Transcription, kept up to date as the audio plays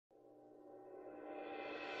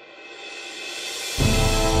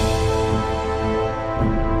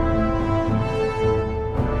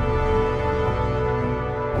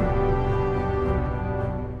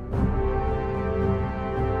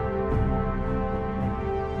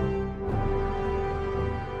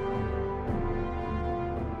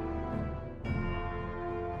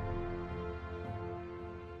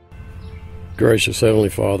Gracious Heavenly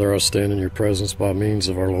Father, I stand in your presence by means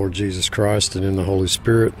of our Lord Jesus Christ and in the Holy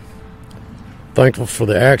Spirit. Thankful for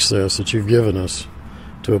the access that you've given us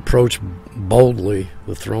to approach boldly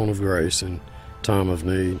the throne of grace in time of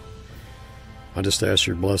need. I just ask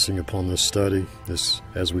your blessing upon this study,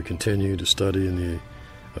 as we continue to study in the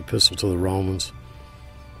Epistle to the Romans.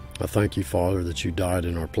 I thank you, Father, that you died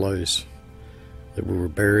in our place, that we were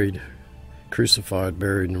buried, crucified,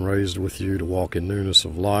 buried, and raised with you to walk in newness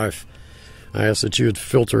of life. I ask that you would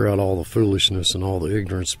filter out all the foolishness and all the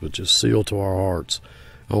ignorance, but just seal to our hearts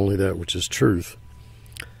only that which is truth,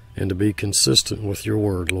 and to be consistent with your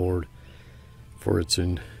word, Lord, for it's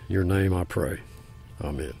in your name I pray.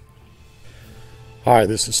 Amen. Hi,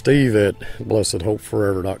 this is Steve at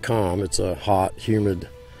blessedhopeforever.com. It's a hot, humid,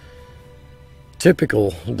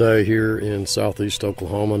 typical day here in southeast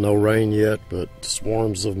Oklahoma. No rain yet, but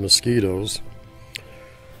swarms of mosquitoes.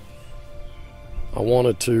 I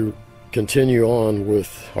wanted to continue on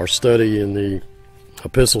with our study in the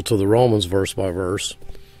Epistle to the Romans verse by verse.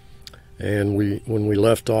 And when we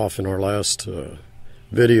left off in our last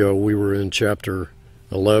video, we were in chapter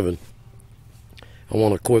 11. I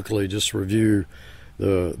want to quickly just review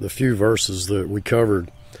the few verses that we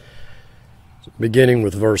covered. Beginning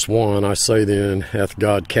with verse 1, I say then, hath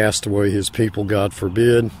God cast away his people? God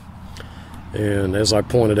forbid. And as I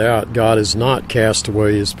pointed out, God has not cast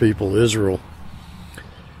away his people, Israel.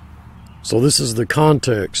 So this is the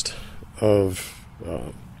context of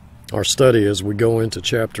our study as we go into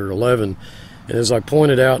chapter 11. And as I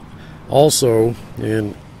pointed out also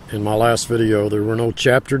in my last video, there were no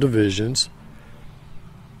chapter divisions.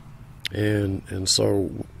 And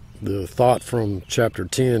so the thought from chapter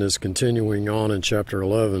 10 is continuing on in chapter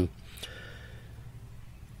 11.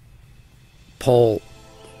 Paul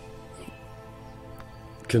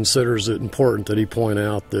considers it important that he point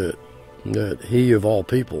out that he of all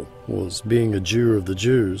people was, being a Jew of the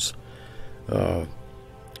Jews, of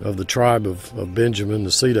the tribe of Benjamin,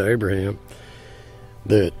 the seed of Abraham,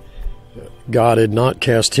 that God had not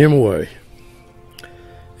cast him away.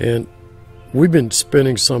 And we've been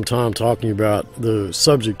spending some time talking about the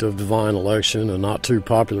subject of divine election, a not too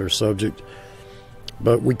popular subject,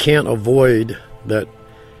 but we can't avoid that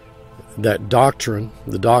doctrine,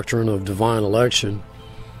 the doctrine of divine election,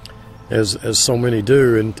 as so many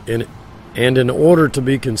do, and in order to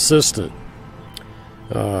be consistent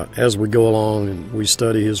as we go along and we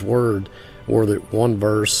study his word, or that one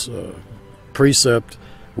verse precept,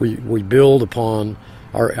 we build upon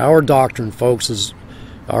our doctrine, folks, is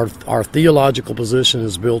our theological position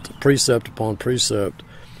is built precept upon precept.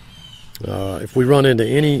 If we run into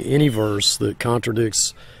any verse that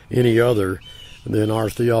contradicts any other, then our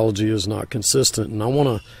theology is not consistent. And I want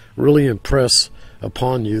to really impress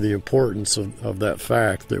upon you the importance of that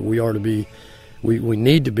fact, that we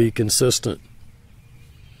need to be consistent.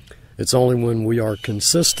 It's only when we are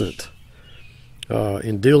consistent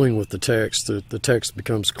in dealing with the text that the text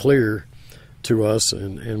becomes clear to us,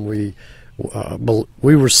 and we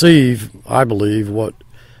receive, I believe, what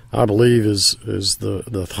I believe is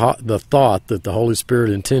the thought that the Holy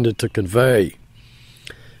Spirit intended to convey.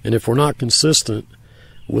 And if we're not consistent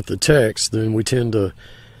with the text, then we tend to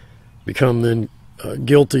become then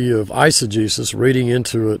guilty of eisegesis, reading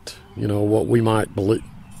into it, what we might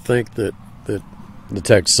think that the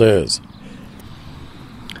text says.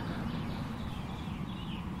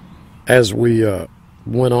 As we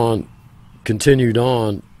continued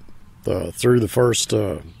on through the first,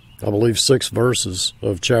 I believe, 6 verses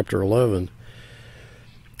of chapter 11,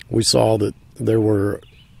 we saw that there were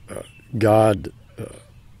God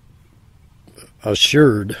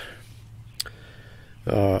assured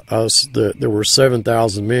us that there were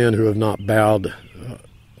 7,000 men who have not bowed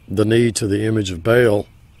the knee to the image of Baal.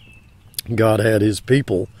 God had his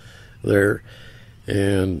people there,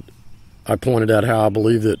 and I pointed out how I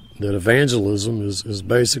believe that evangelism is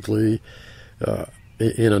basically,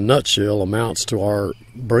 in a nutshell, amounts to our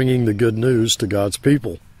bringing the good news to God's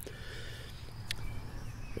people.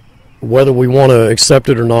 Whether we want to accept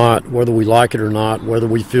it or not, whether we like it or not, whether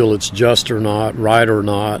we feel it's just or not, right or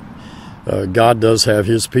not, God does have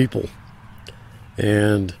his people.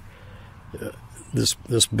 And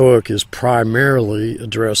this book is primarily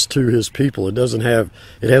addressed to his people. It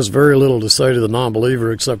has very little to say to the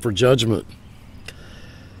non-believer except for judgment.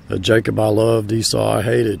 Jacob I loved, Esau I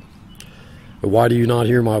hated. But why do you not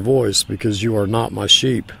hear my voice? Because you are not my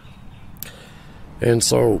sheep. And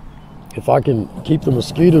so, if I can keep the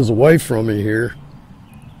mosquitoes away from me here,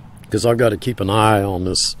 because I've got to keep an eye on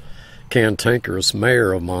this cantankerous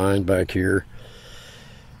mare of mine back here.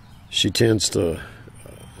 She tends to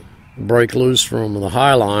break loose from the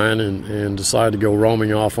high line and decide to go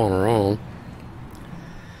roaming off on her own.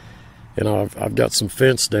 And I've got some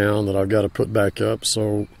fence down that I've got to put back up,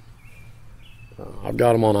 so I've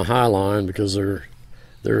got them on a high line because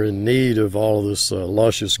they're in need of all of this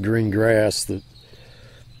luscious green grass that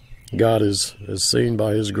God has seen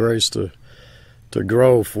by His grace to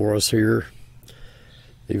grow for us here,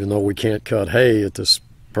 even though we can't cut hay at this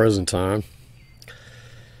present time.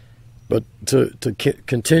 But to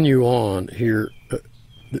continue on here,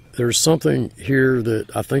 there's something here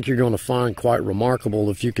that I think you're going to find quite remarkable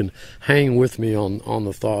if you can hang with me on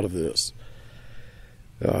the thought of this.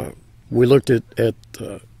 We looked at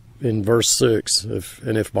in verse 6,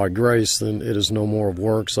 if by grace, then it is no more of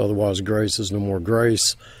works, otherwise grace is no more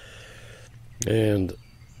grace. And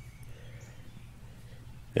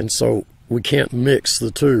so we can't mix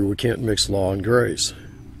the two. We can't mix law and grace.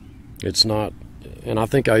 It's not, and I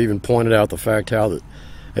think I even pointed out the fact how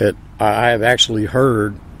that I have actually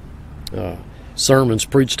heard sermons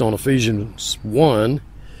preached on Ephesians 1,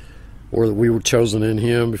 or that we were chosen in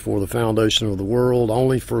Him before the foundation of the world,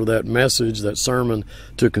 only for that message, that sermon,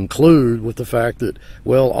 to conclude with the fact that,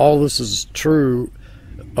 well, all this is true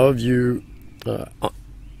of you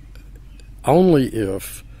only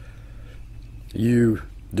if you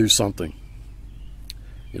do something.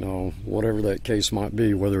 You know, whatever that case might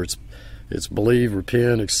be, whether it's believe,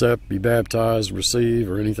 repent, accept, be baptized, receive,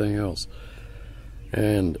 or anything else.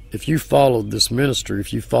 And if you followed this ministry,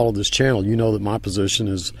 if you followed this channel, you know that my position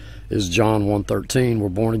is John 1:13. We're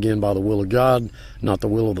born again by the will of God, not the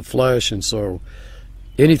will of the flesh. And so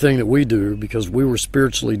anything that we do, because we were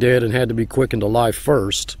spiritually dead and had to be quickened to life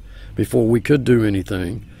first before we could do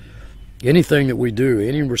anything that we do,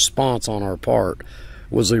 any response on our part,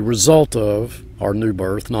 was a result of our new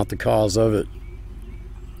birth, not the cause of it.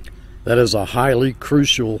 That is a highly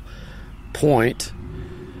crucial point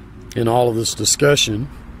in all of this discussion,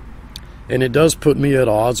 and it does put me at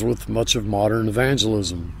odds with much of modern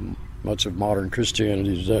evangelism, much of modern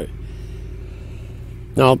Christianity today.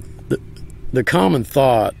 Now, the common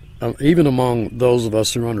thought, even among those of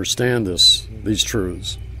us who understand these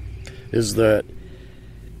truths, is that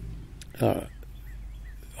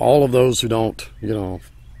all of those who don't,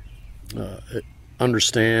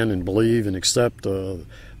 understand and believe and accept the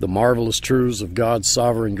marvelous truths of God's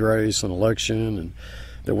sovereign grace and election, and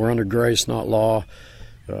that we're under grace, not law,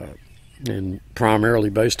 and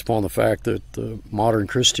primarily based upon the fact that modern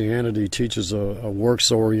Christianity teaches a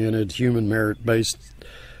works-oriented, human merit-based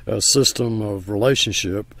system of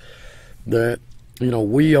relationship, that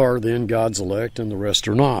we are then God's elect and the rest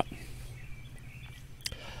are not.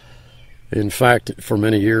 In fact, for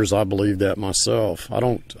many years I believed that myself. I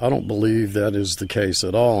don't believe that is the case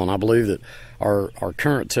at all, and I believe that our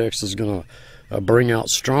current text is going to bring out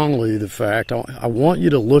strongly the fact. I want you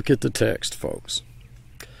to look at the text, folks.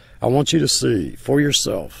 I want you to see for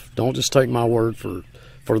yourself. Don't just take my word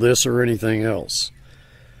for this or anything else.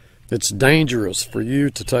 It's dangerous for you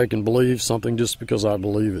to take and believe something just because I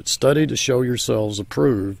believe it. Study to show yourselves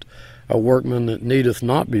approved, a workman that needeth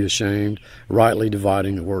not be ashamed, rightly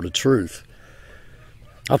dividing the word of truth.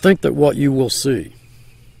 I think that what you will see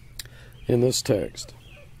in this text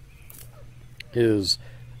is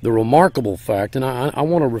the remarkable fact, and I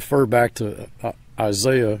want to refer back to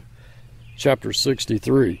Isaiah chapter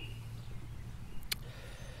 63.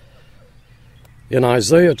 In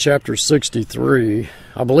Isaiah chapter 63,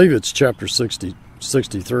 I believe it's chapter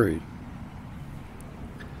 63,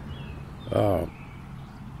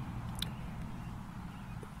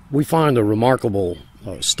 we find a remarkable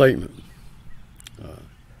statement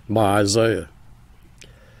by Isaiah.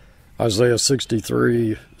 Isaiah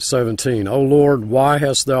 63:17. O Lord, why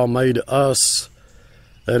hast thou made us,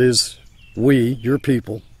 that is, we, your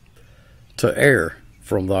people, to err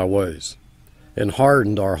from thy ways, and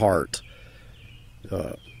hardened our heart?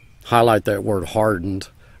 Highlight that word hardened.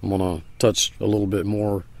 I'm going to touch a little bit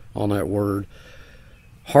more on that word.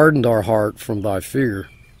 Hardened our heart from thy fear.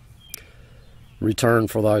 Return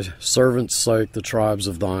for thy servant's sake the tribes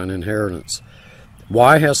of thine inheritance.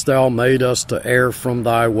 Why hast thou made us to err from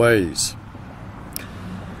thy ways,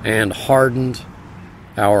 and hardened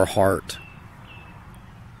our heart?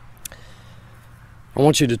 I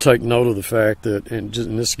want you to take note of the fact that, and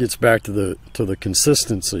this gets back to the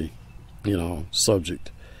consistency,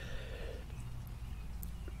 subject.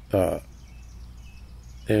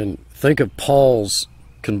 And think of Paul's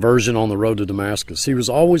conversion on the road to Damascus. He was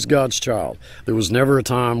always God's child. There was never a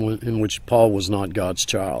time in which Paul was not God's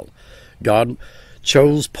child. God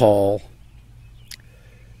chose Paul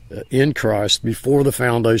in Christ before the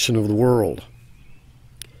foundation of the world.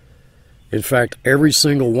 In fact, every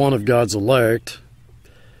single one of God's elect,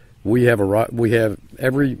 we have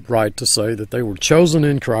every right to say that they were chosen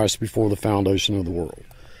in Christ before the foundation of the world.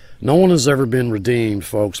 No one has ever been redeemed,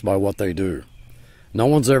 folks, by what they do. No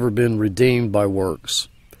one's ever been redeemed by works.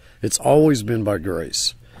 It's always been by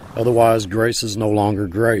grace. Otherwise, grace is no longer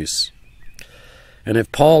grace. And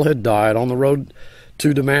if Paul had died on the road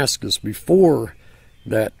to Damascus before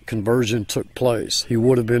that conversion took place, he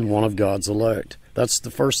would have been one of God's elect. That's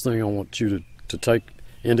the first thing I want you to take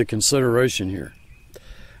into consideration here.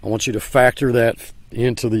 I want you to factor that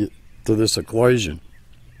into this equation.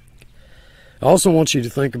 I also want you to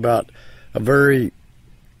think about a very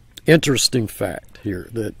interesting fact here,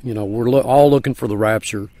 that, you know, we're all looking for the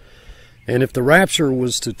rapture. And if the rapture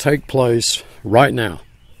was to take place right now,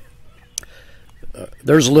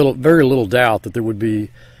 there's very little doubt that there would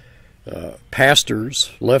be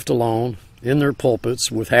pastors left alone in their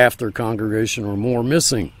pulpits with half their congregation or more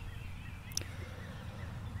missing.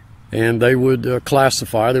 And they would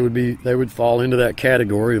classify, they would fall into that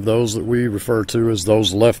category of those that we refer to as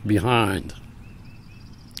those left behind.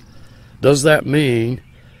 Does that mean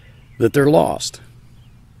that they're lost?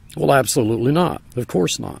 Well, absolutely not. Of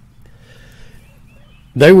course not.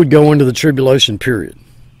 They would go into the tribulation period.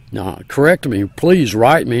 Now, correct me, please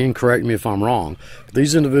write me and correct me if I'm wrong.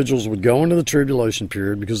 These individuals would go into the tribulation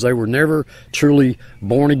period because they were never truly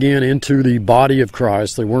born again into the body of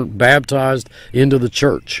Christ. They weren't baptized into the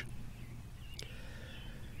church.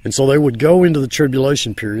 And so they would go into the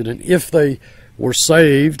tribulation period, and if they were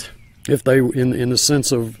saved, if they, in the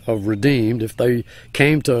sense of redeemed, if they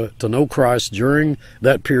came to know Christ during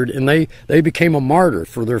that period, and they became a martyr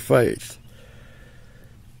for their faith,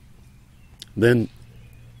 then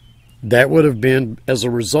that would have been as a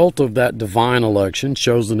result of that divine election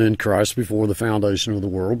chosen in Christ before the foundation of the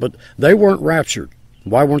world. But they weren't raptured.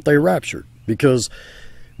 Why weren't they raptured? Because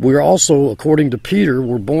we're also, according to Peter,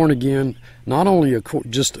 we're born again not only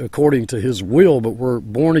just according to his will, but we're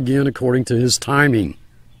born again according to his timing.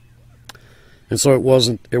 And so it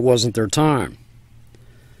wasn't their time.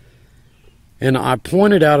 And I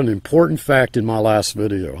pointed out an important fact in my last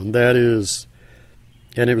video, and that is,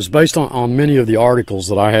 and it was based on many of the articles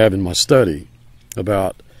that I have in my study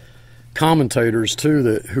about commentators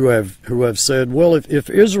too who have said, well, if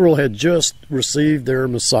Israel had just received their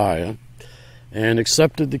Messiah and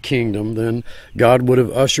accepted the kingdom, then God would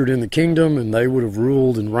have ushered in the kingdom, and they would have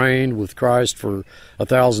ruled and reigned with Christ for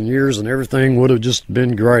 1,000 years, and everything would have just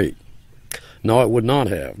been great. No, it would not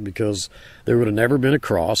have, because there would have never been a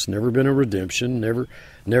cross, never been a redemption,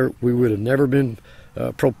 we would have never been.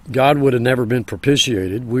 God would have never been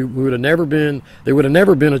propitiated. We would have never been. There would have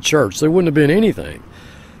never been a church. There wouldn't have been anything.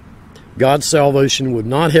 God's salvation would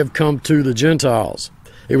not have come to the Gentiles.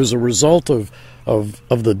 It was a result of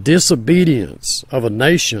the disobedience of a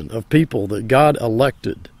nation of people that God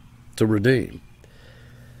elected to redeem,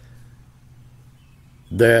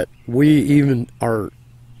 that we even are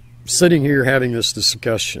sitting here having this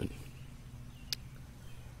discussion.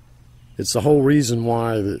 It's the whole reason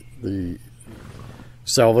why the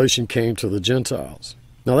salvation came to the Gentiles.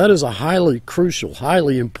 Now, that is a highly crucial,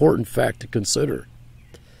 highly important fact to consider.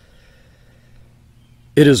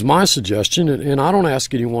 It is my suggestion, and I don't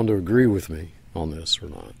ask anyone to agree with me on this or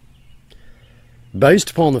not,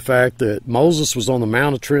 based upon the fact that Moses was on the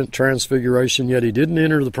Mount of Transfiguration, yet he didn't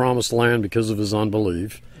enter the Promised Land because of his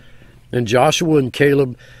unbelief, and Joshua and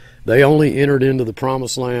Caleb, they only entered into the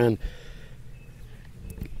Promised Land.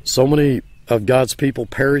 So many of God's people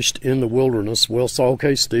perished in the wilderness. Well, so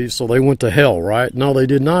okay, Steve, so they went to hell, right? No, they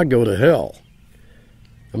did not go to hell.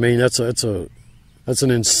 I mean, that's an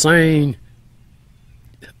insane,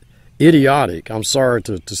 idiotic, I'm sorry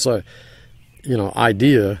to say,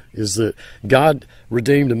 idea, is that God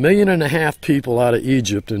redeemed 1.5 million people out of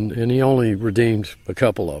Egypt, and he only redeemed a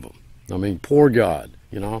couple of them. I mean, poor God,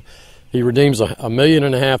 He redeems 1.5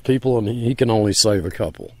 million people, and he can only save a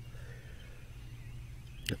couple.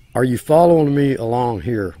 Are you following me along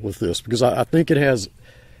here with this? Because I think it has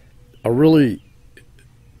a really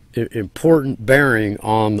important bearing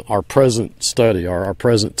on our present study, our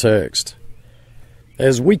present text.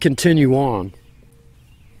 As we continue on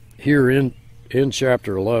here in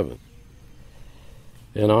chapter 11,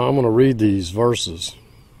 and I'm going to read these verses.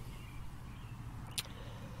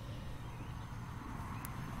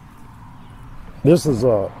 This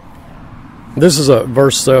is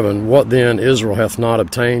verse 7. What then? Israel hath not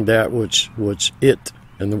obtained that which it,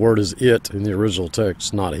 and the word is it in the original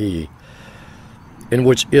text, not he, in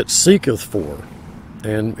which it seeketh for.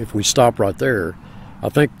 And if we stop right there, I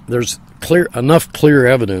think there's enough clear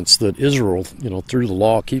evidence that Israel, through the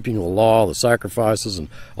law, keeping the law, the sacrifices, and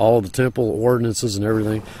all of the temple ordinances and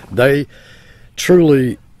everything, they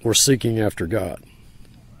truly were seeking after God.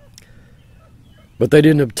 But they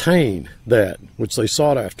didn't obtain that which they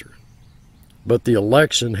sought after. but the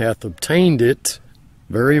election hath obtained it.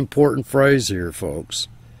 Very important phrase here, folks.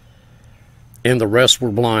 And the rest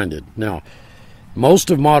were blinded. Now,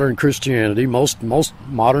 most of modern Christianity, most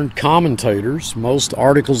modern commentators, most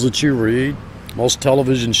articles that you read, most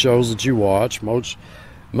television shows that you watch, much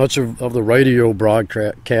of the radio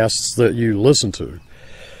broadcasts that you listen to,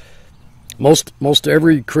 most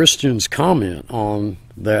every Christian's comment on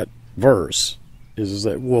that verse is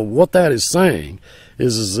that, well, what that is saying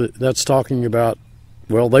is that that's talking about,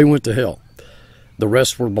 well, they went to hell. The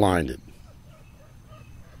rest were blinded.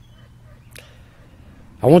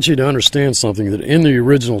 I want you to understand something, that in the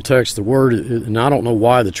original text, the word, and I don't know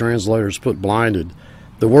why the translators put blinded,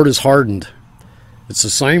 the word is hardened. It's the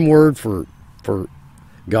same word for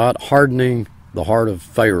God hardening the heart of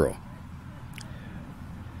Pharaoh.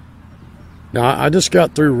 Now, I just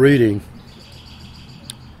got through reading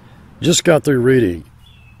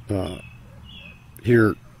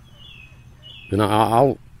here, and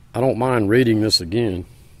I don't mind reading this again.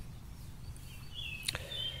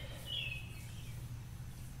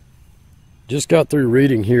 Just got through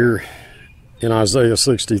reading here in Isaiah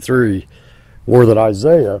 63, where that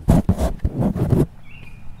Isaiah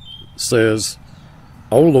says,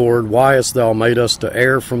 O Lord, why hast thou made us to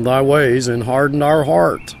err from thy ways and hardened our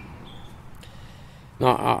heart?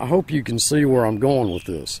 Now, I hope you can see where I'm going with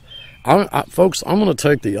this. Folks, I'm going to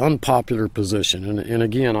take the unpopular position, and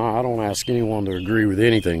again, I don't ask anyone to agree with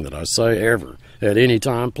anything that I say ever, at any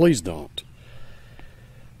time. Please don't.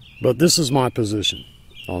 But this is my position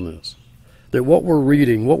on this. That what we're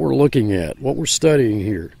reading, what we're looking at, what we're studying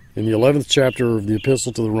here in the 11th chapter of the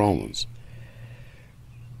Epistle to the Romans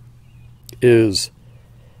is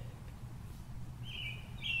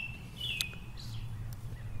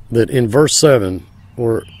that in verse 7,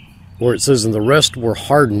 where it says, and the rest were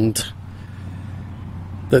hardened,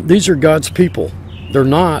 that these are God's people. They're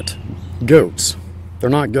not goats. They're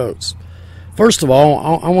not goats. First of all,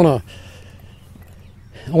 I want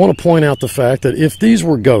to point out the fact that if these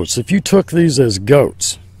were goats, if you took these as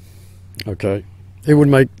goats, okay, it would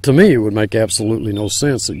make absolutely no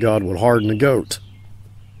sense that God would harden a goat.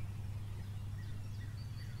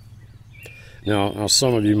 Now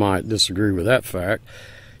some of you might disagree with that fact.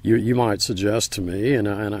 You might suggest to me, and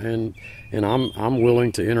I'm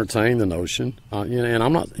willing to entertain the notion, and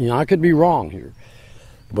I'm not, I could be wrong here,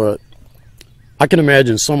 but I can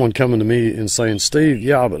imagine someone coming to me and saying, Steve,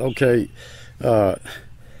 yeah, but okay,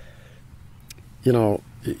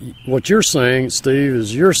 what you're saying, Steve,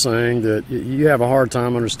 is you're saying that you have a hard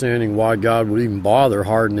time understanding why God would even bother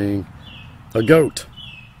hardening a goat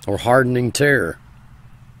or hardening tear.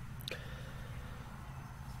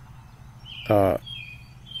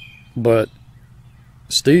 But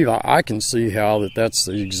Steve, I can see how that's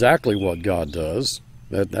exactly what God does.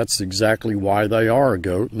 That's exactly why they are a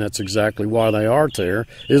goat, and that's exactly why they are tear,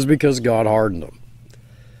 is because God hardened them.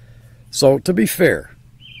 So to be fair,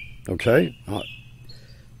 okay, I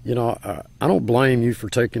don't blame you for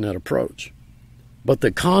taking that approach. But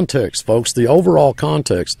the context, folks, the overall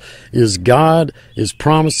context is God is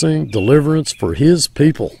promising deliverance for His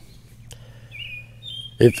people.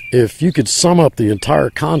 If you could sum up the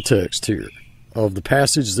entire context here of the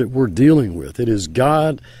passage that we're dealing with, it is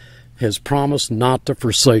God has promised not to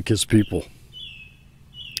forsake His people.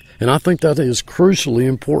 And I think that is crucially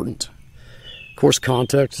important. Of course,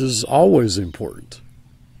 context is always important.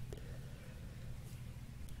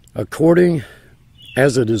 According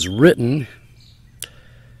as it is written,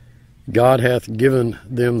 God hath given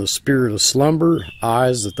them the spirit of slumber,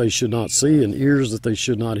 eyes that they should not see, and ears that they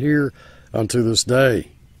should not hear, unto this day.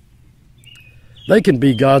 They can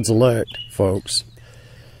be God's elect, folks,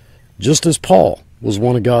 just as Paul was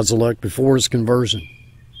one of God's elect before his conversion.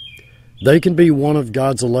 They can be one of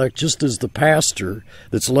God's elect just as the pastor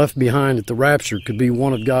that's left behind at the rapture could be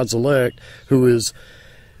one of God's elect who is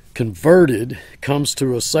converted, comes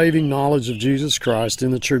to a saving knowledge of Jesus Christ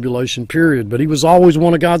in the tribulation period. But he was always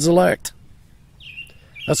one of God's elect.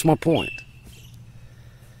 That's my point.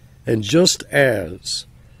 And just as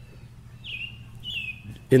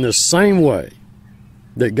in the same way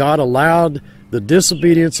that God allowed the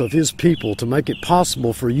disobedience of His people to make it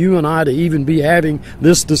possible for you and I to even be having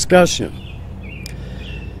this discussion,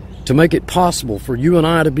 to make it possible for you and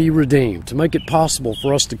I to be redeemed, to make it possible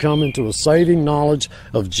for us to come into a saving knowledge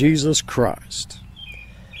of Jesus Christ.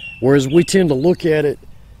 Whereas we tend to look at it,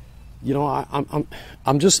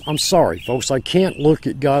 I'm sorry, folks, I can't look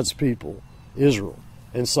at God's people, Israel,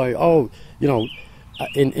 and say,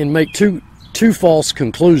 and make two false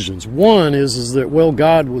conclusions. One is that, well,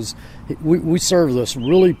 God was, we serve this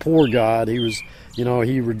really poor God. He was,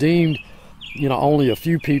 He redeemed, only a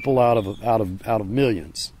few people out of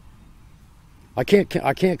millions.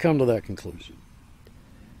 I can't come to that conclusion.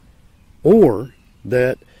 Or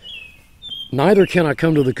that neither can I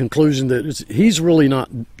come to the conclusion that he's really not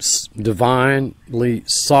divinely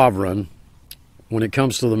sovereign when it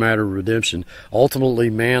comes to the matter of redemption. Ultimately,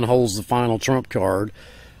 man holds the final trump card,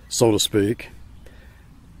 so to speak,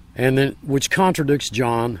 and then which contradicts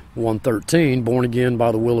John 1:13, born again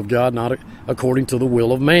by the will of God, not according to the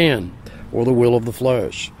will of man or the will of the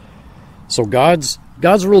flesh. So God's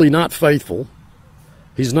really not faithful.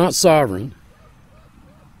 He's not sovereign.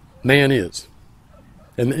 Man is.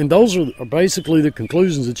 And those are basically the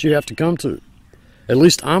conclusions that you have to come to. At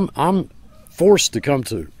least I'm forced to come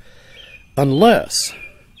to. Unless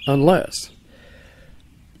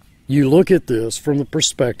you look at this from the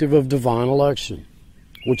perspective of divine election,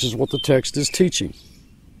 which is what the text is teaching.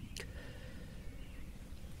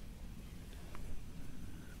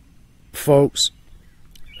 Folks,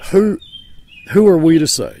 who are we to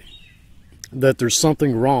say that there's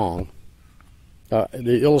something wrong?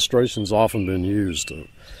 The illustration's often been used.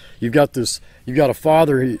 You've got a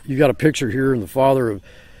father. You've got a picture here, and the father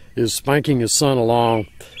is spanking his son along.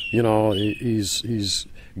 You know, he's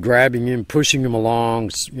grabbing him, pushing him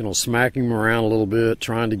along. You know, smacking him around a little bit,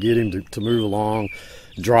 trying to get him to move along,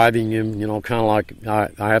 driving him. You know, kind of like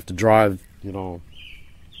I have to drive. You know,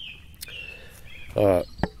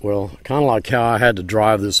 well, kind of like how I had to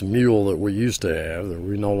drive this mule that we used to have, that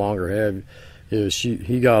we no longer have.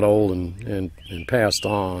 He got old and passed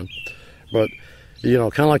on, but you know,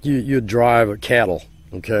 kind of like you'd drive a cattle,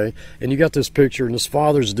 okay? And you got this picture, and this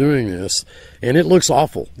father's doing this, and it looks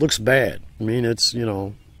awful, looks bad. I mean, it's, you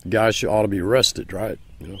know, guys ought to be arrested, right?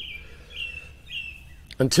 You know,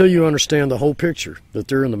 until you understand the whole picture, that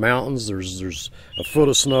they're in the mountains, there's a foot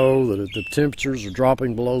of snow, that the temperatures are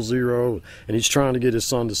dropping below zero, and he's trying to get his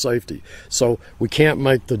son to safety. So we can't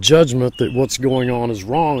make the judgment that what's going on is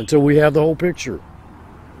wrong until we have the whole picture.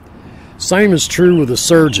 Same is true with a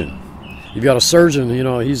surgeon. You've got a surgeon, you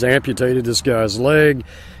know, he's amputated this guy's leg,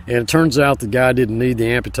 and it turns out the guy didn't need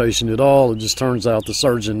the amputation at all. It just turns out the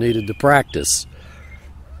surgeon needed to practice.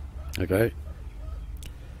 Okay?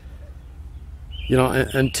 You know,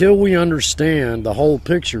 until we understand the whole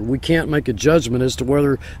picture, we can't make a judgment as to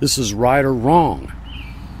whether this is right or wrong.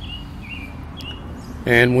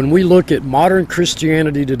 And when we look at modern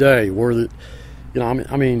Christianity today, where the, you know,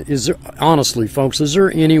 I mean, is there, honestly, folks, is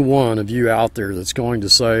there any one of you out there that's going to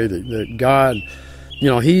say that God, you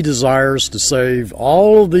know, He desires to save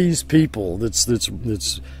all of these people that's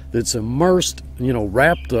immersed, you know,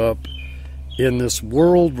 wrapped up in this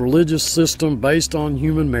world religious system based on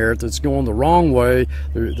human merit that's going the wrong way?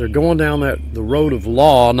 They're going down the road of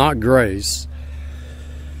law, not grace.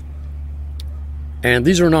 And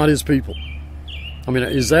these are not His people. I mean,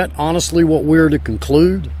 is that honestly what we're to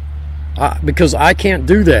conclude? Because I can't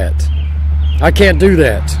do that. I can't do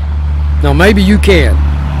that. Now, maybe you can.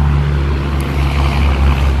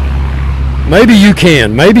 Maybe you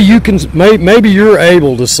can. Maybe you can. Maybe you're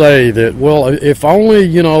able to say that. Well, if only,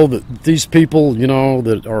 you know, that these people, you know,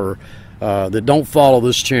 that are that don't follow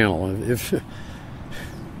this channel. If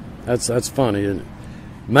that's funny, isn't it?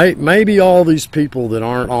 Maybe all these people that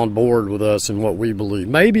aren't on board with us and what we believe.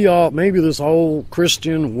 Maybe this whole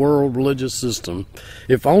Christian world religious system.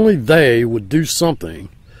 If only they would do something,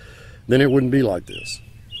 then it wouldn't be like this.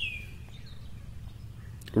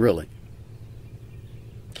 Really.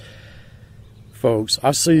 Folks,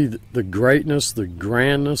 I see the greatness, the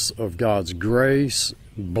grandness of God's grace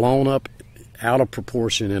blown up out of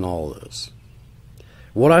proportion in all this.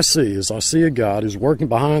 What I see is a God who's working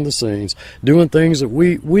behind the scenes, doing things that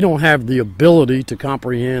we don't have the ability to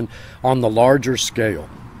comprehend on the larger scale.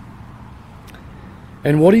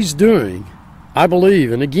 And what He's doing, I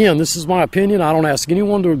believe, and again, this is my opinion, I don't ask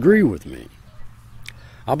anyone to agree with me.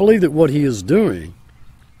 I believe that what He is doing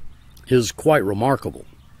is quite remarkable.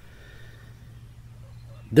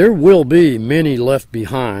 There will be many left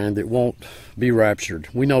behind that won't be raptured.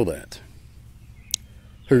 We know that.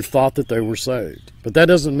 Who thought that they were saved. But that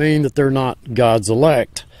doesn't mean that they're not God's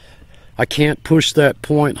elect. I can't push that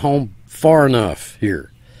point home far enough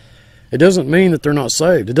here. It doesn't mean that they're not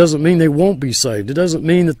saved. It doesn't mean they won't be saved. It doesn't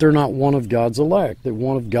mean that they're not one of God's elect. They're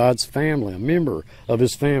one of God's family, a member of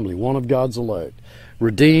His family, one of God's elect.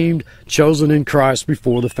 Redeemed, chosen in Christ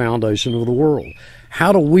before the foundation of the world.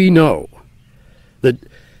 How do we know that?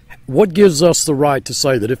 What gives us the right to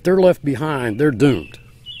say that if they're left behind, they're doomed?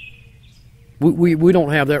 We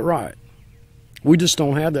don't have that right. We just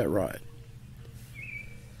don't have that right.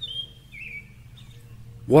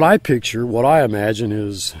 What I picture, what I imagine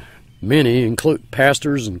is many,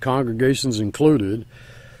 pastors and congregations included,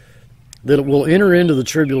 that will enter into the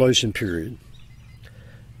tribulation period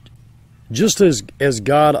just as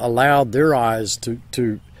God allowed their eyes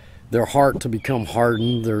to their heart to become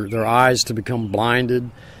hardened, their eyes to become blinded.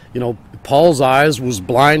 You know, Paul's eyes was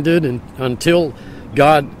blinded until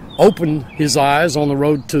God opened his eyes on the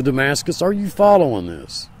road to Damascus. Are you following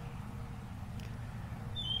this?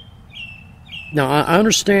 Now, I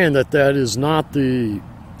understand that is not the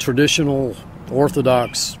traditional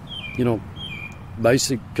Orthodox, you know,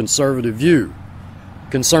 basic conservative view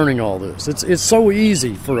concerning all this. It's so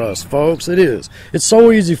easy for us, folks. It is. It's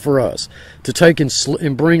so easy for us to take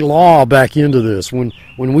and bring law back into this when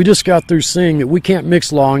we just got through seeing that we can't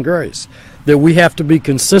mix law and grace, that we have to be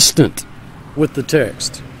consistent with the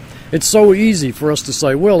text. It's so easy for us to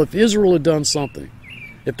say, well, if Israel had done something,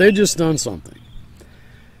 if they'd just done something,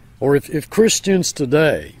 or if Christians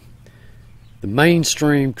today, the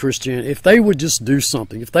mainstream Christian, if they would just do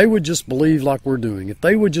something, if they would just believe like we're doing, if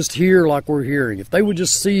they would just hear like we're hearing, if they would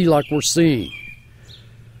just see like we're seeing.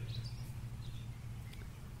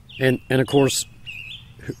 And of course,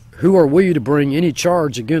 who are we to bring any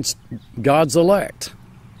charge against God's elect?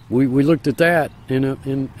 We looked at that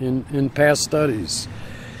in past studies.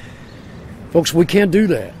 Folks, we can't do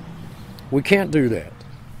that. We can't do that.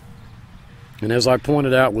 And as I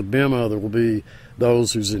pointed out with Bema, there will be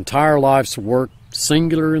those whose entire life's work,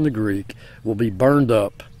 singular in the Greek, will be burned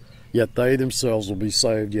up, yet they themselves will be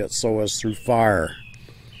saved, yet so as through fire.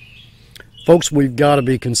 Folks, we've got to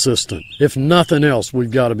be consistent. If nothing else,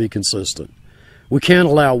 we've got to be consistent. We can't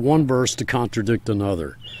allow one verse to contradict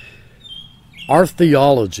another. Our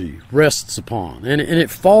theology rests upon, and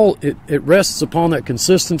it rests upon that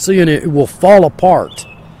consistency, and it will fall apart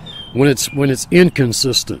when it's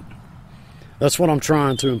inconsistent. That's what I'm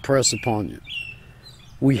trying to impress upon you.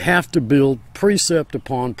 We have to build precept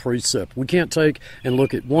upon precept. We can't take and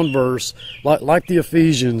look at one verse, like the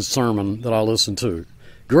Ephesians sermon that I listened to.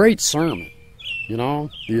 Great sermon. You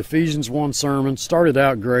know, the Ephesians 1 sermon started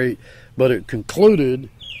out great, but it concluded,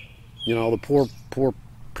 you know, the poor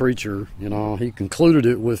preacher, you know, he concluded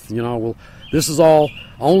it with, you know, well, this is all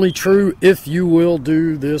only true if you will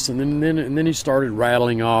do this, and then he started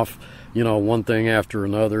rattling off, you know, one thing after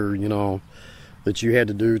another, you know, that you had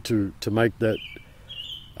to do to make that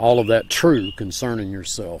all of that true concerning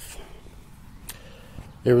yourself.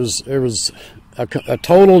 It was a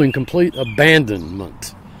total and complete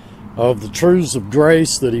abandonment of the truths of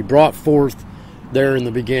grace that he brought forth there in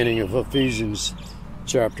the beginning of Ephesians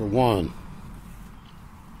chapter 1.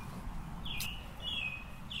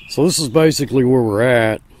 So this is basically where we're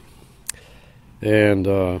at,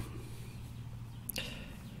 and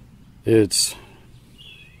it's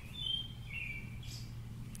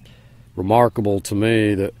remarkable to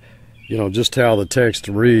me that, you know, just how the text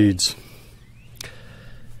reads.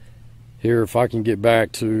 Here, if I can get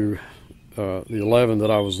back to the 11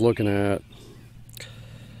 that I was looking at.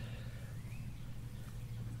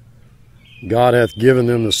 God hath given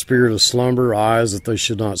them the spirit of slumber, eyes that they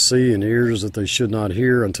should not see, and ears that they should not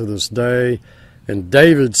hear unto this day. And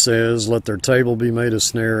David says, let their table be made a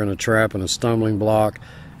snare and a trap and a stumbling block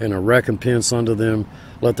and a recompense unto them.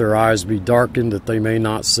 Let their eyes be darkened that they may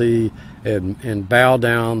not see, and bow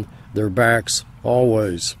down their backs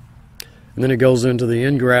always. And then it goes into the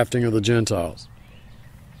ingrafting of the Gentiles.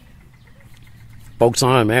 Folks,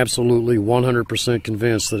 I am absolutely 100%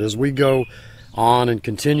 convinced that as we go on and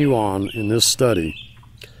continue on in this study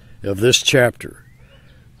of this chapter,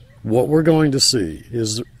 what we're going to see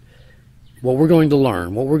is what we're going to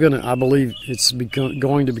learn, what we're going to, I believe it's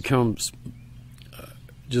going to become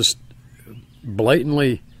just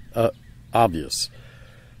blatantly obvious,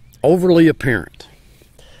 overly apparent,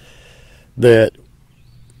 that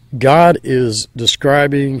God is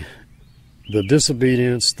describing the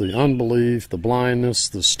disobedience, the unbelief, the blindness,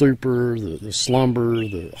 the stupor, the slumber,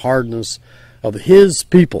 the hardness of His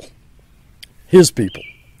people,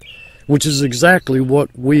 which is exactly what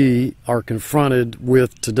we are confronted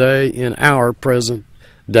with today in our present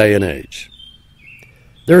day and age.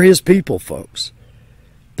 They're His people, folks.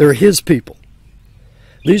 They're His people.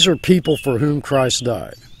 These are people for whom Christ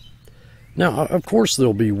died. Now, of course,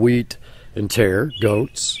 there'll be wheat and tare,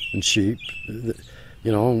 goats and sheep.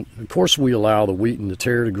 You know, of course we allow the wheat and the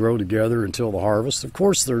tare to grow together until the harvest. Of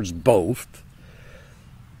course there's both.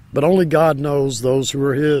 But only God knows those who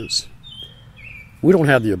are His. We don't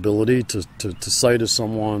have the ability to say to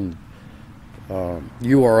someone,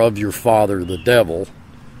 you are of your father, the devil.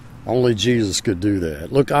 Only Jesus could do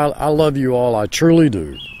that. Look, I love you all. I truly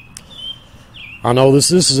do. I know this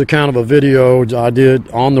is a kind of a video I did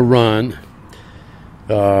on the run.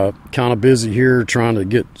 Kind of busy here trying to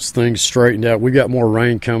get things straightened out. We got more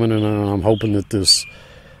rain coming, and I'm hoping that this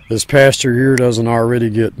pasture here doesn't already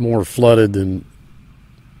get more flooded than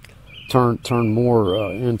turn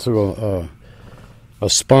more into a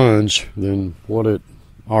sponge than what it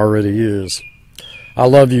already is. I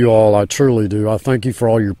love you all. I truly do. I thank you for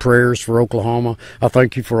all your prayers for Oklahoma. I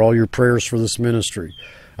thank you for all your prayers for this ministry.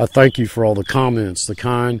 I thank you for all the comments, the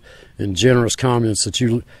kind and generous comments that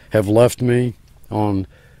you have left me on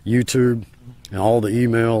YouTube, and all the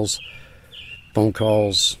emails, phone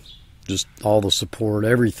calls, just all the support,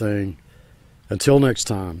 everything. Until next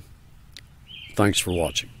time, thanks for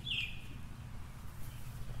watching.